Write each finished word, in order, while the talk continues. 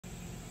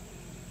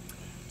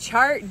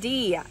Chart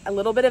D, a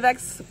little bit of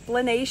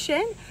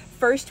explanation.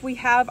 First, we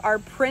have our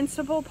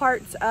principal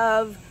parts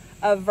of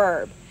a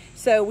verb.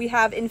 So we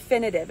have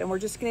infinitive, and we're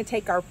just going to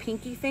take our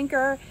pinky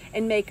finger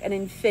and make an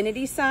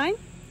infinity sign.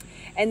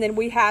 And then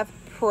we have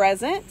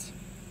present,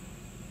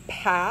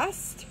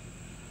 past,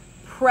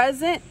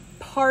 present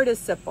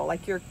participle,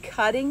 like you're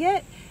cutting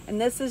it,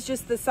 and this is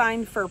just the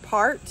sign for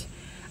part,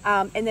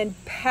 and then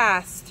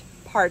past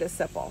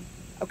participle,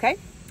 okay?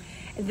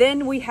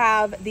 Then we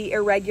have the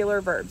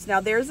irregular verbs.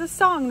 Now there's a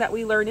song that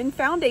we learned in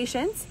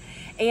foundations,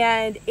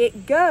 and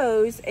it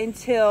goes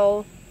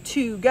until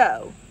to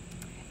go.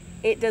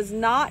 It does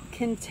not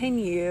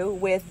continue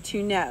with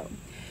to know.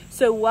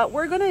 So what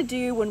we're going to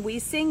do when we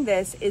sing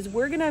this is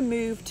we're going to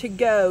move to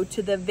go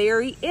to the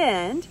very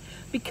end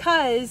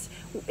because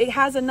it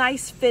has a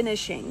nice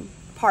finishing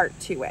part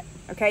to it.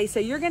 Okay, so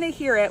you're going to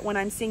hear it when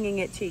I'm singing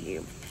it to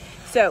you.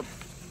 So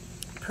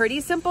pretty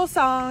simple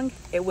song.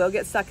 It will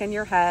get stuck in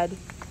your head.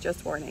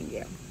 Just warning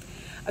you.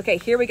 Okay,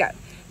 here we go.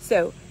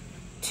 So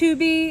to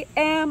be,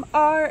 am,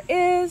 are,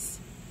 is,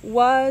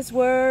 was,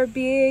 were,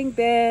 being,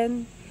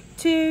 been,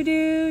 to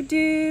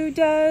do,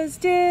 does,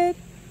 did,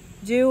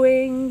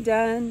 doing,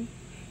 done,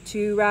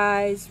 to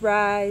rise,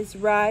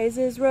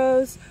 rises,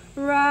 rose,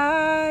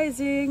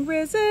 rising,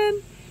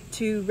 risen,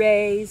 to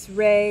raise,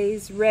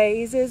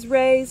 raises,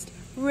 raised,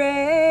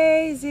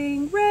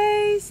 raising,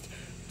 raised,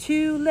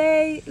 to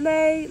lay,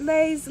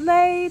 lays,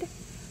 laid,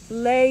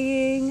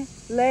 laying,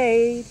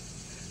 laid,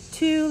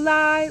 to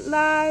lie,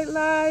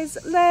 lies,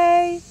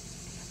 lay,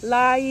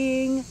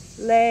 lying,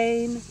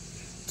 lain,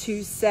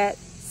 to set,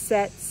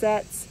 sets,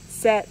 set,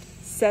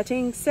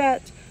 setting,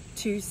 set,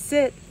 to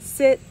sit,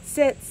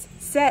 sits,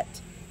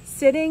 set,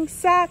 sitting,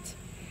 sat,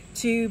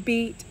 to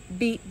beat,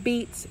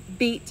 beats,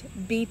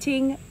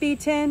 beating,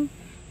 beaten,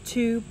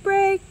 to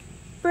break,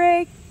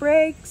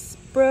 breaks,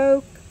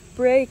 broke,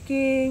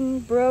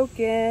 breaking,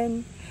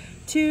 broken,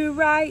 to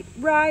write,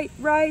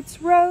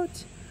 writes,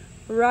 wrote,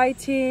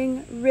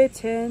 writing,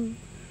 written,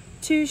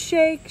 to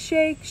shake,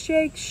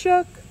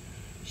 shook,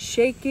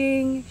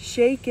 shaking,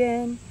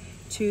 shaken,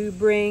 to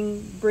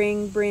bring,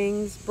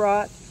 brings,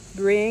 brought,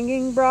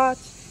 bringing, brought,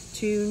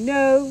 to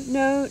know,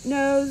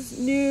 knows,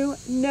 knew,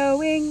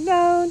 knowing,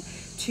 known,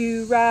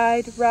 to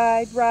ride,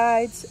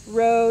 rides,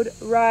 rode,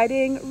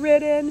 riding,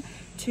 ridden,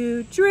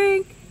 to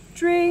drink,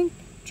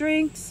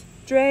 drinks,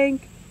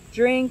 drank,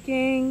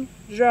 drinking,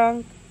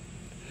 drunk,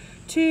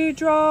 to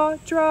draw,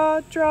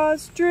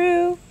 draws,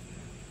 drew,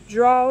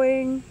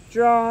 drawing,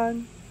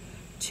 drawn,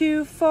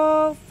 to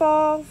fall,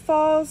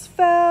 falls,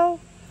 fell,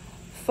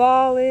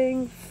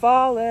 falling,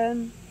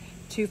 fallen,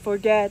 to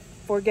forget,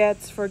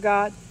 forgets,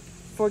 forgot,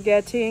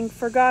 forgetting,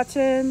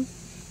 forgotten,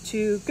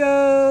 to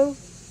go,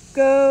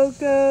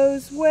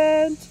 goes,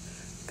 went,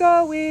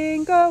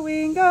 going,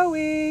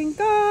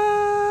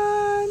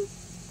 gone.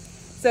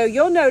 So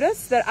you'll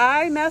notice that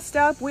I messed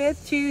up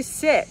with to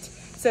sit.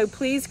 So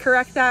please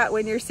correct that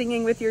when you're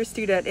singing with your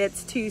student.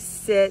 It's to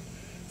sit,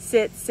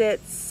 sat,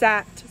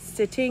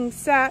 sitting,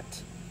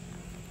 sat.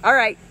 All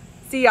right,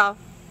 see y'all.